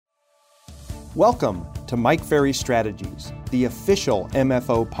Welcome to Mike Ferry Strategies, the official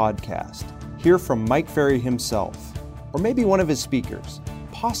MFO podcast. Hear from Mike Ferry himself, or maybe one of his speakers,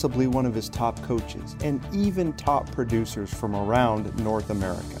 possibly one of his top coaches, and even top producers from around North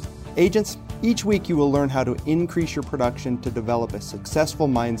America. Agents, each week you will learn how to increase your production to develop a successful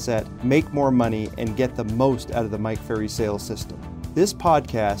mindset, make more money, and get the most out of the Mike Ferry sales system. This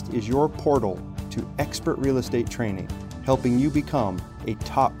podcast is your portal to expert real estate training, helping you become a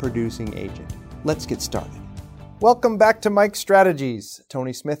top producing agent. Let's get started. Welcome back to Mike Strategies.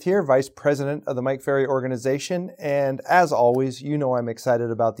 Tony Smith here, Vice President of the Mike Ferry Organization. And as always, you know I'm excited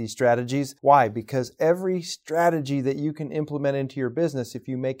about these strategies. Why? Because every strategy that you can implement into your business, if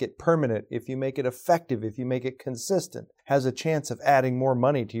you make it permanent, if you make it effective, if you make it consistent, has a chance of adding more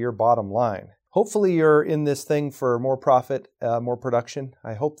money to your bottom line. Hopefully you're in this thing for more profit, more production.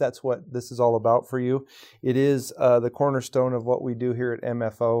 I hope that's what this is all about for you. It is the cornerstone of what we do here at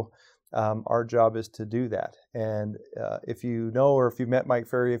MFO. Our job is to do that. And if you know, or if you've met Mike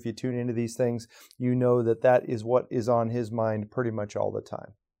Ferry, if you tune into these things, you know that that is what is on his mind pretty much all the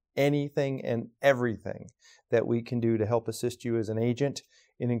time. Anything and everything that we can do to help assist you as an agent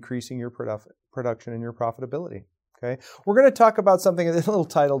in increasing your production and your profitability. Okay, we're going to talk about something, a little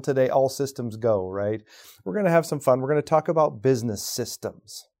title today, All Systems Go, right? We're going to have some fun. We're going to talk about business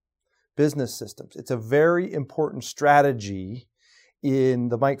systems. Business systems. It's a very important strategy in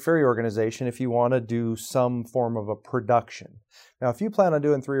the Mike Ferry organization if you want to do some form of a production. Now, if you plan on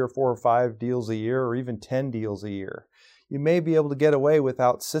doing 3 or 4 or 5 deals a year, or even 10 deals a year, you may be able to get away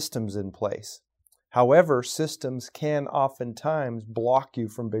without systems in place. However, systems can oftentimes block you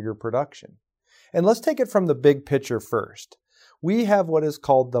from bigger production. And let's take it from the big picture first. We have what is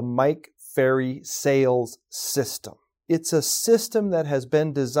called the Mike Ferry Sales System. It's a system that has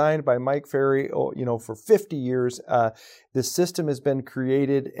been designed by Mike Ferry, for 50 years. This system has been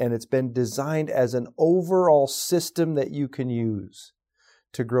created and it's been designed as an overall system that you can use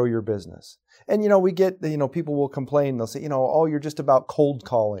to grow your business. And, we get, people will complain. They'll say, oh, you're just about cold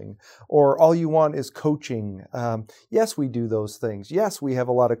calling, or all you want is coaching. Yes, we do those things. Yes, we have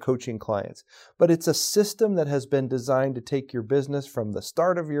a lot of coaching clients, but it's a system that has been designed to take your business from the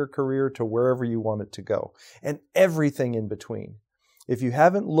start of your career to wherever you want it to go, and everything in between. If you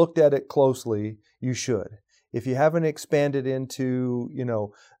haven't looked at it closely, you should. If you haven't expanded into,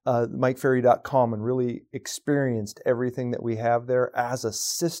 MikeFerry.com and really experienced everything that we have there as a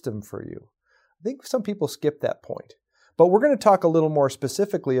system for you, I think some people skip that point. But we're going to talk a little more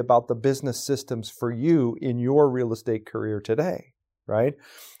specifically about the business systems for you in your real estate career today, right?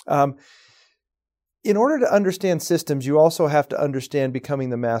 In order to understand systems, you also have to understand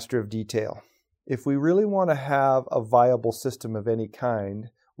becoming the master of detail. If we really want to have a viable system of any kind,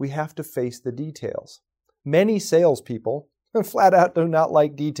 we have to face the details. Many salespeople flat out do not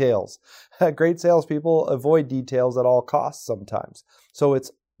like details. Great salespeople avoid details at all costs sometimes. So it's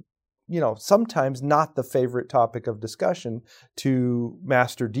sometimes not the favorite topic of discussion to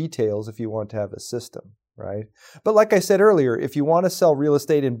master details if you want to have a system, right? But like I said earlier, if you want to sell real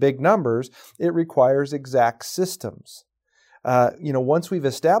estate in big numbers, it requires exact systems. Once we've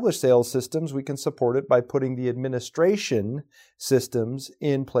established sales systems, we can support it by putting the administration systems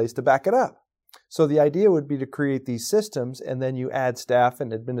in place to back it up. So the idea would be to create these systems, and then you add staff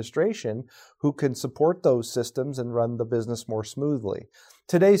and administration who can support those systems and run the business more smoothly.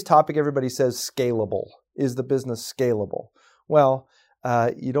 Today's topic, everybody says scalable. Is the business scalable? Well,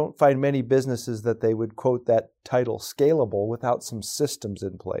 you don't find many businesses that they would quote that title scalable without some systems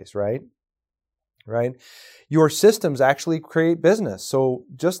in place, right? Right? Your systems actually create business. So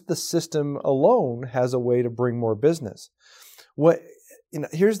just the system alone has a way to bring more business.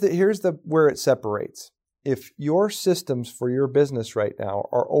 Here's where it separates. If your systems for your business right now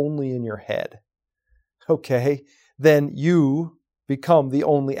are only in your head, okay, then you become the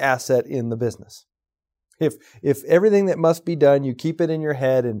only asset in the business. If everything that must be done, you keep it in your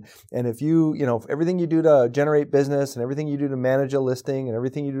head, and if if everything you do to generate business and everything you do to manage a listing and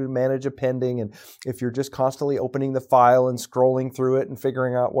everything you do to manage a pending, and if you're just constantly opening the file and scrolling through it and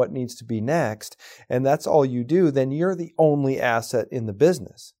figuring out what needs to be next, and that's all you do, then you're the only asset in the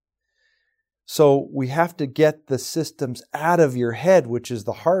business. So we have to get the systems out of your head, which is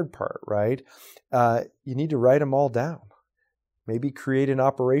the hard part, right? You need to write them all down. Maybe create an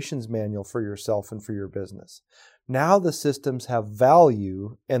operations manual for yourself and for your business. Now the systems have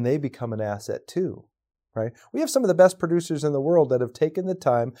value and they become an asset too, right? We have some of the best producers in the world that have taken the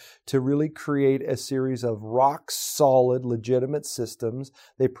time to really create a series of rock solid, legitimate systems.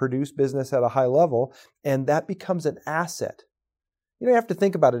 They produce business at a high level, and that becomes an asset. You have to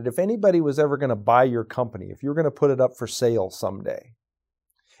think about it. If anybody was ever going to buy your company, if you're going to put it up for sale someday,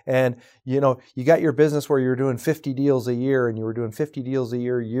 And, you got your business where you're doing 50 deals a year and you were doing 50 deals a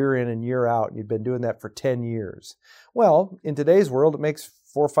year in and year out. And you've been doing that for 10 years. Well, in today's world, it makes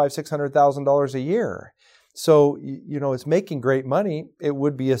 $400,000, $500,000, $600,000 a year. So, it's making great money. It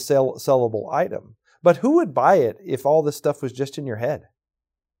would be a sellable item. But who would buy it if all this stuff was just in your head?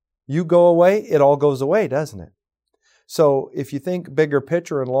 You go away, it all goes away, doesn't it? So if you think bigger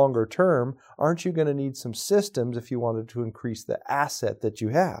picture and longer term, aren't you going to need some systems if you wanted to increase the asset that you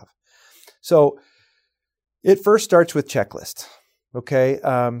have? So it first starts with checklist. Okay,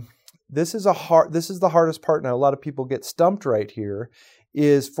 this is the hardest part. Now a lot of people get stumped right here.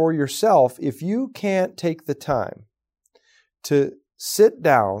 Is for yourself, if you can't take the time to sit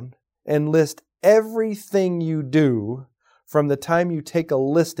down and list everything you do from the time you take a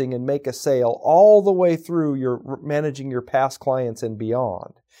listing and make a sale all the way through your managing your past clients and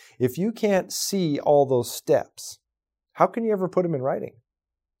beyond. If you can't see all those steps, how can you ever put them in writing?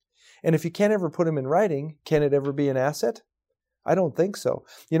 And if you can't ever put them in writing, can it ever be an asset? I don't think so.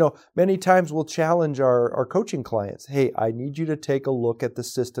 Many times we'll challenge our coaching clients. Hey, I need you to take a look at the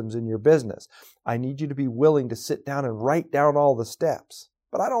systems in your business. I need you to be willing to sit down and write down all the steps.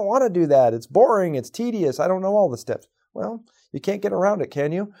 But I don't want to do that. It's boring. It's tedious. I don't know all the steps. Well, you can't get around it,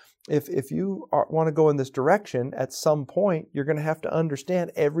 can you? If you want to go in this direction, at some point, you're going to have to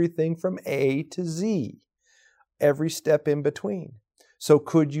understand everything from A to Z, every step in between. So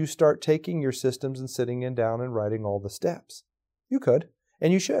could you start taking your systems and sitting down and writing all the steps? You could,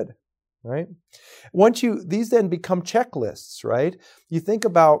 and you should, right? These then become checklists, right? You think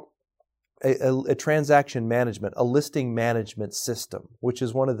about a transaction management, a listing management system, which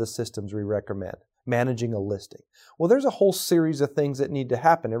is one of the systems we recommend, managing a listing. Well, there's a whole series of things that need to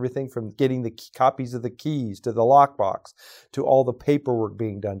happen, everything from getting the copies of the keys to the lockbox, to all the paperwork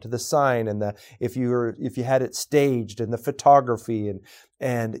being done, to the sign, and if you had it staged, and the photography,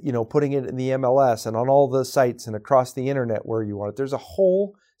 and putting it in the MLS and on all the sites and across the internet where you want it. There's a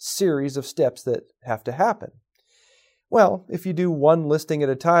whole series of steps that have to happen. Well, if you do one listing at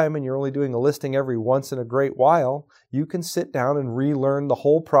a time and you're only doing a listing every once in a great while, you can sit down and relearn the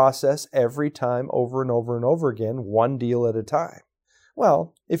whole process every time over and over and over again, one deal at a time.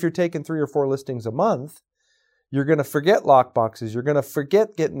 Well, if you're taking 3 or 4 listings a month, you're going to forget lockboxes. You're going to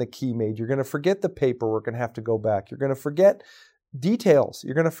forget getting the key made. You're going to forget the paperwork and have to go back. You're going to forget details.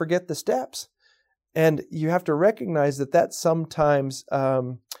 You're going to forget the steps. And you have to recognize that sometimes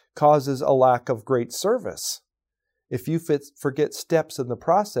causes a lack of great service. If you forget steps in the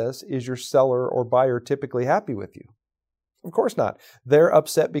process, is your seller or buyer typically happy with you? Of course not. They're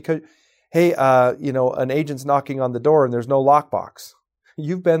upset because, hey, an agent's knocking on the door and there's no lockbox.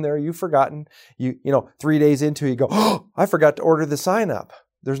 You've been there, you've forgotten. 3 days into it, you go, oh, I forgot to order the sign up.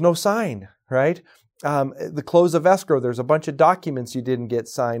 There's no sign, right? The close of escrow, there's a bunch of documents you didn't get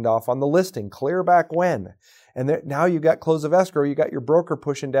signed off on the listing, clear back when. And now you got close of escrow, you got your broker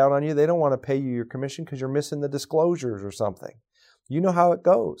pushing down on you. They don't want to pay you your commission because you're missing the disclosures or something. You know how it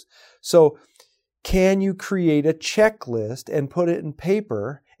goes. So can you create a checklist and put it in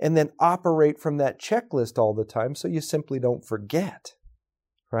paper and then operate from that checklist all the time so you simply don't forget,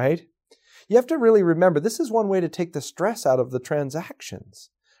 right? You have to really remember, this is one way to take the stress out of the transactions.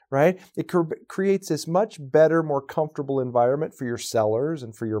 Right? It creates this much better, more comfortable environment for your sellers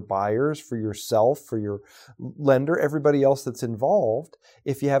and for your buyers, for yourself, for your lender, everybody else that's involved,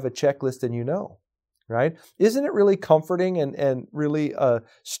 if you have a checklist and right? Isn't it really comforting and really a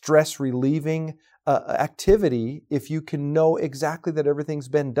stress relieving activity if you can know exactly that everything's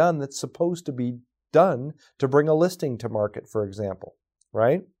been done that's supposed to be done to bring a listing to market, for example,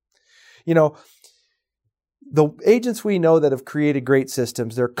 right? The agents we know that have created great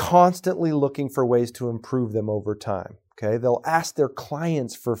systems, they're constantly looking for ways to improve them over time. Okay, they'll ask their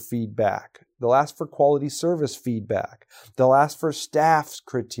clients for feedback. They'll ask for quality service feedback. They'll ask for staff's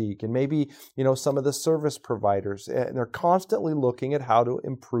critique and maybe, some of the service providers. And they're constantly looking at how to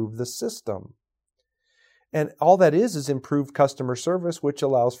improve the system. And all that is improved customer service, which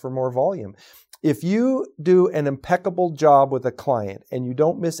allows for more volume. If you do an impeccable job with a client and you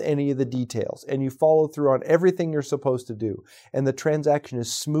don't miss any of the details and you follow through on everything you're supposed to do and the transaction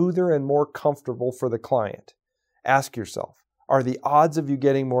is smoother and more comfortable for the client, ask yourself, are the odds of you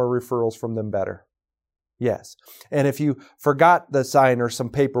getting more referrals from them better? Yes. And if you forgot the sign or some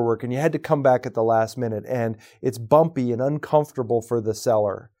paperwork and you had to come back at the last minute and it's bumpy and uncomfortable for the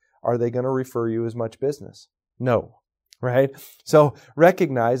seller, are they going to refer you as much business? No. Right? So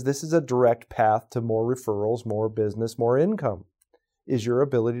recognize this is a direct path to more referrals, more business, more income, is your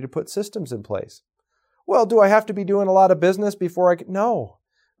ability to put systems in place. Well, do I have to be doing a lot of business before I can? No.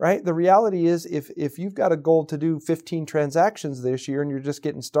 right? The reality is if you've got a goal to do 15 transactions this year and you're just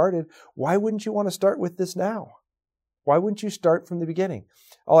getting started, why wouldn't you want to start with this now? Why wouldn't you start from the beginning?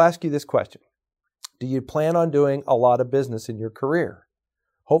 I'll ask you this question. Do you plan on doing a lot of business in your career?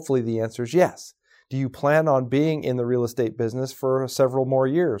 Hopefully the answer is yes. Do you plan on being in the real estate business for several more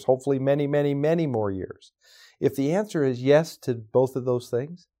years? Hopefully many, many, many more years. If the answer is yes to both of those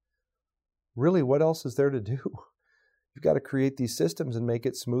things, really what else is there to do? You've got to create these systems and make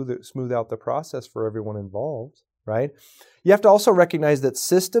it smooth out the process for everyone involved, right? You have to also recognize that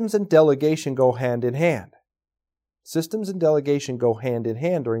systems and delegation go hand in hand. Systems and delegation go hand in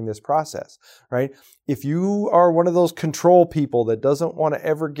hand during this process, right? If you are one of those control people that doesn't want to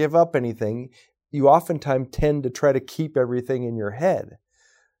ever give up anything, you oftentimes tend to try to keep everything in your head.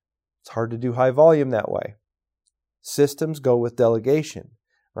 It's hard to do high volume that way. Systems go with delegation,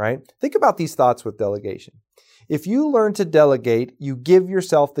 right? Think about these thoughts with delegation. If you learn to delegate, you give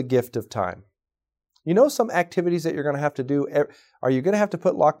yourself the gift of time. You know some activities that you're going to have to do? Are you going to have to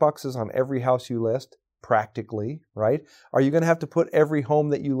put lockboxes on every house you list? Practically, right? Are you going to have to put every home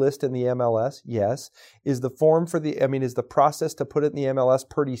that you list in the MLS? Yes. Is the process to put it in the MLS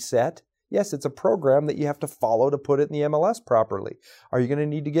pretty set? Yes, it's a program that you have to follow to put it in the MLS properly. Are you going to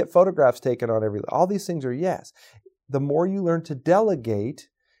need to get photographs taken on all these things are yes. The more you learn to delegate,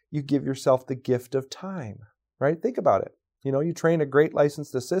 you give yourself the gift of time, right? Think about it. You train a great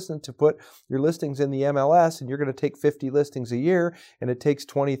licensed assistant to put your listings in the MLS and you're going to take 50 listings a year and it takes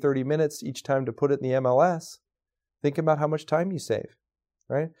 20, 30 minutes each time to put it in the MLS. Think about how much time you save,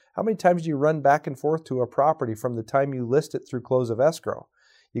 right? How many times do you run back and forth to a property from the time you list it through close of escrow?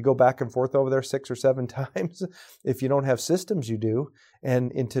 You go back and forth over there 6 or 7 times. If you don't have systems, you do.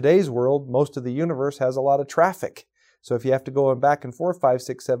 And in today's world, most of the universe has a lot of traffic. So if you have to go back and forth 5,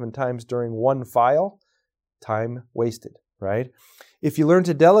 6, 7 times during one file, time wasted. Right? If you learn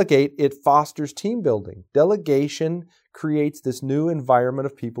to delegate, it fosters team building. Delegation creates this new environment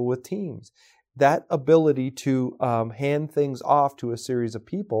of people with teams. That ability to hand things off to a series of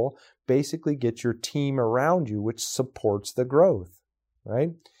people basically gets your team around you, which supports the growth.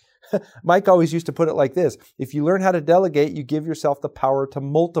 Right? Mike always used to put it like this. If you learn how to delegate, you give yourself the power to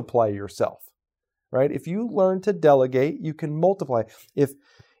multiply yourself. Right? If you learn to delegate, you can multiply. If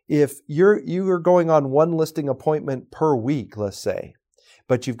you are going on one listing appointment per week, let's say,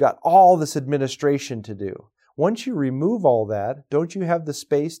 but you've got all this administration to do, once you remove all that, don't you have the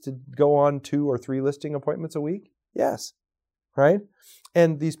space to go on 2 or 3 listing appointments a week? Yes, right?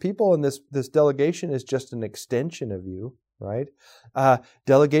 And these people and this delegation is just an extension of you, right?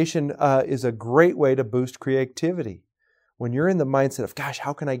 Delegation is a great way to boost creativity. When you're in the mindset of, gosh,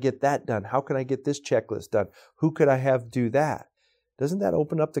 how can I get that done? How can I get this checklist done? Who could I have do that? Doesn't that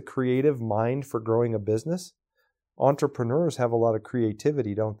open up the creative mind for growing a business? Entrepreneurs have a lot of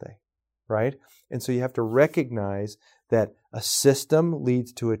creativity, don't they? Right? And so you have to recognize that a system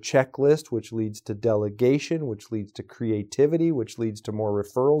leads to a checklist, which leads to delegation, which leads to creativity, which leads to more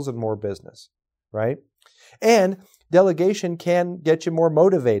referrals and more business, right? And delegation can get you more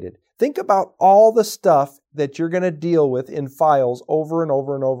motivated. Think about all the stuff that you're going to deal with in files over and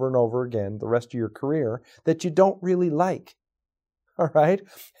over and over and over again the rest of your career that you don't really like. All right?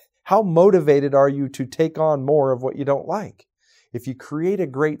 How motivated are you to take on more of what you don't like? If you create a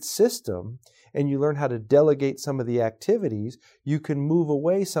great system and you learn how to delegate some of the activities, you can move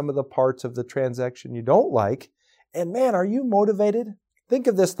away some of the parts of the transaction you don't like. And man, are you motivated? Think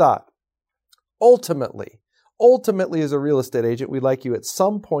of this thought. Ultimately, as a real estate agent, we'd like you at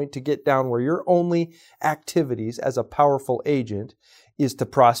some point to get down where your only activities as a powerful agent is to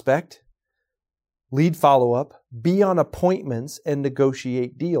prospect, lead follow-up, be on appointments, and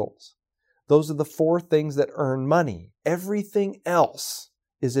negotiate deals. Those are the 4 things that earn money. Everything else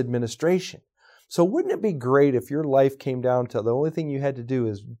is administration. So wouldn't it be great if your life came down to the only thing you had to do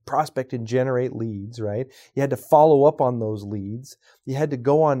is prospect and generate leads, right? You had to follow up on those leads. You had to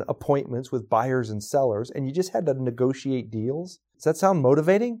go on appointments with buyers and sellers, and you just had to negotiate deals. Does that sound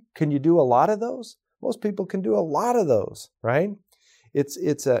motivating? Can you do a lot of those? Most people can do a lot of those, right? It's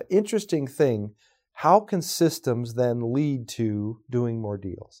an interesting thing. How can systems then lead to doing more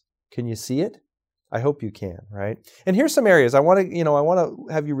deals? Can you see it? I hope you can, right? And here's some areas I want to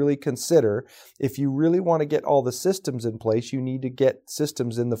have you really consider. If you really want to get all the systems in place, you need to get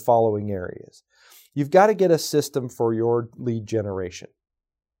systems in the following areas. You've got to get a system for your lead generation.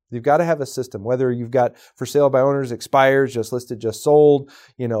 You've got to have a system, whether you've got for sale by owners, expires, just listed, just sold,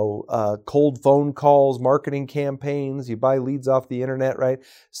 cold phone calls, marketing campaigns, you buy leads off the internet, right?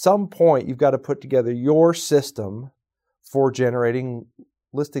 Some point you've got to put together your system for generating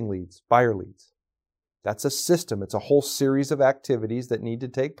listing leads, buyer leads. That's a system. It's a whole series of activities that need to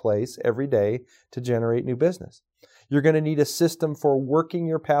take place every day to generate new business. You're going to need a system for working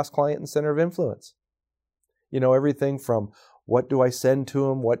your past client and center of influence. Everything from what do I send to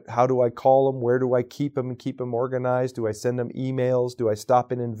them? How do I call them? Where do I keep them and keep them organized? Do I send them emails? Do I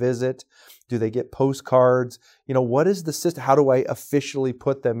stop in and visit? Do they get postcards? What is the system? How do I officially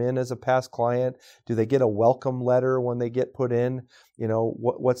put them in as a past client? Do they get a welcome letter when they get put in?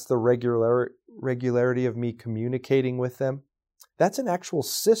 What's the regularity of me communicating with them? That's an actual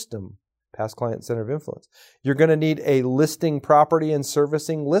system, past client center of influence. You're going to need a listing property and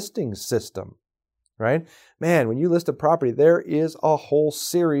servicing listing system. Right? Man, when you list a property, there is a whole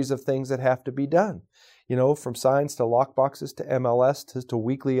series of things that have to be done. From signs to lockboxes to MLS to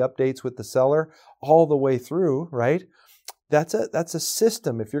weekly updates with the seller, all the way through, right? That's a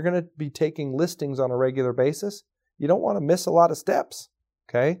system. If you're going to be taking listings on a regular basis, you don't want to miss a lot of steps.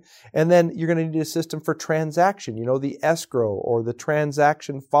 Okay? And then you're going to need a system for transaction, the escrow or the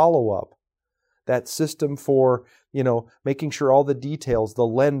transaction follow-up. That system for, making sure all the details, the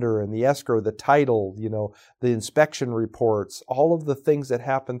lender and the escrow, the title, the inspection reports, all of the things that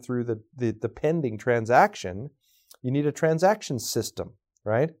happen through the pending transaction, you need a transaction system,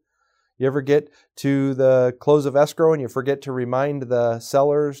 right? You ever get to the close of escrow and you forget to remind the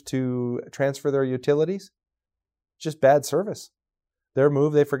sellers to transfer their utilities? Just bad service. Their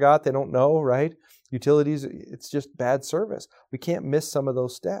move, they forgot, they don't know, right? Utilities, it's just bad service. We can't miss some of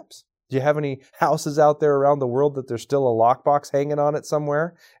those steps. Do you have any houses out there around the world that there's still a lockbox hanging on it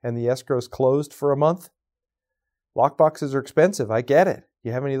somewhere and the escrow's closed for a month? Lockboxes are expensive. I get it. Do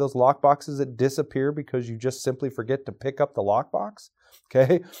you have any of those lockboxes that disappear because you just simply forget to pick up the lockbox?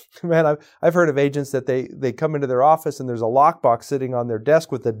 Okay. Man, I've heard of agents that they come into their office and there's a lockbox sitting on their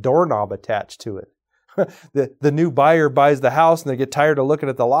desk with a doorknob attached to it. The new buyer buys the house and they get tired of looking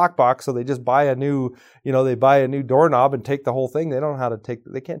at the lockbox, so they just buy a new doorknob and take the whole thing. They don't know how to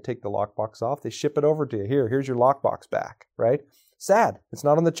they can't take the lockbox off. They ship it over to you. Here's your lockbox back, right? Sad. It's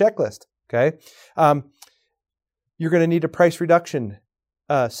not on the checklist, okay? You're going to need a price reduction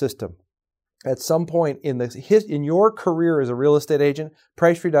system. At some point in your career as a real estate agent,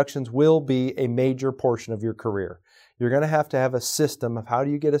 price reductions will be a major portion of your career. You're going to have a system of how do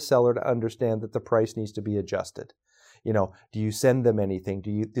you get a seller to understand that the price needs to be adjusted. Do you send them anything?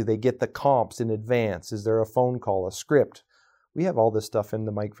 Do they get the comps in advance? Is there a phone call, a script? We have all this stuff in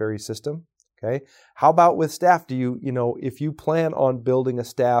the Mike Ferry system. Okay. How about with staff? If you plan on building a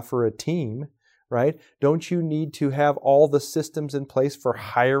staff or a team, right? Don't you need to have all the systems in place for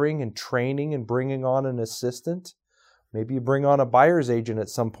hiring and training and bringing on an assistant? Maybe you bring on a buyer's agent at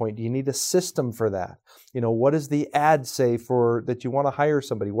some point. Do you need a system for that? What does the ad say for that you want to hire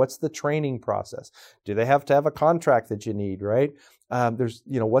somebody? What's the training process? Do they have to have a contract that you need, right?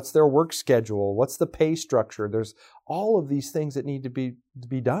 What's their work schedule? What's the pay structure? There's all of these things that need to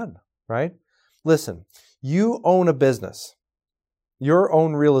be done, right? Listen, you own a business, your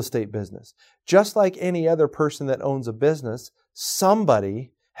own real estate business. Just like any other person that owns a business,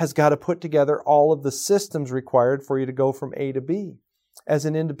 somebody has got to put together all of the systems required for you to go from A to B. As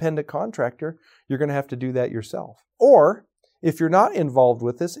an independent contractor, you're going to have to do that yourself. Or if you're not involved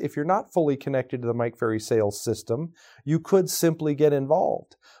with this, if you're not fully connected to the Mike Ferry sales system, you could simply get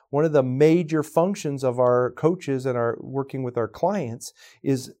involved. One of the major functions of our coaches and our working with our clients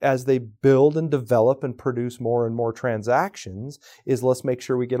is as they build and develop and produce more and more transactions is let's make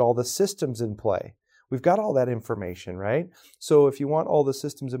sure we get all the systems in play. We've got all that information, right? So if you want all the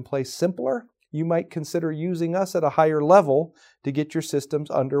systems in place simpler, you might consider using us at a higher level to get your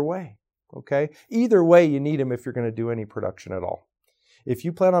systems underway, okay? Either way, you need them if you're going to do any production at all. If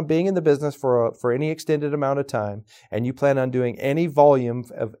you plan on being in the business for any extended amount of time, and you plan on doing any volume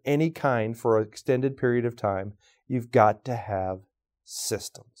of any kind for an extended period of time, you've got to have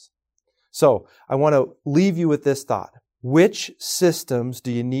systems. So I want to leave you with this thought. Which systems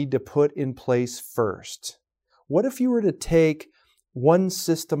do you need to put in place first? What if you were to take one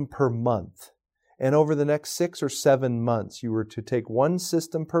system per month, and over the next 6 or 7 months, you were to take one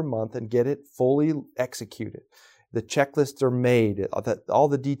system per month and get it fully executed? The checklists are made, all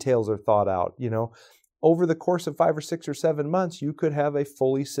the details are thought out. Over the course of 5 or 6 or 7 months, you could have a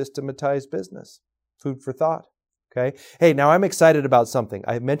fully systematized business. Food for thought. Okay. Hey, now I'm excited about something.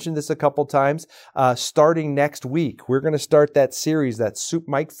 I've mentioned this a couple times. Starting next week, we're going to start that series, that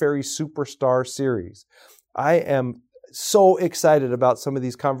Mike Ferry Superstar series. I am so excited about some of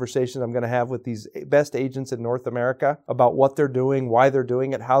these conversations I'm going to have with these best agents in North America about what they're doing, why they're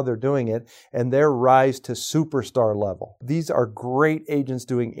doing it, how they're doing it, and their rise to superstar level. These are great agents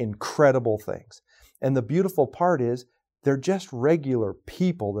doing incredible things. And the beautiful part is They're just regular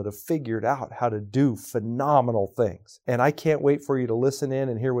people that have figured out how to do phenomenal things. And I can't wait for you to listen in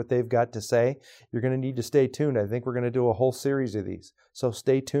and hear what they've got to say. You're going to need to stay tuned. I think we're going to do a whole series of these. So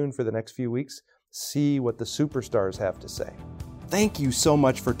stay tuned for the next few weeks. See what the superstars have to say. Thank you so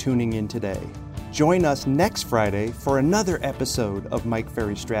much for tuning in today. Join us next Friday for another episode of Mike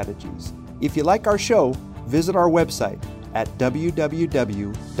Ferry Strategies. If you like our show, visit our website at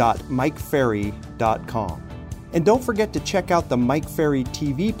www.mikeferry.com. And don't forget to check out the Mike Ferry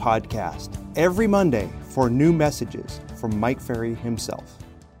TV podcast every Monday for new messages from Mike Ferry himself.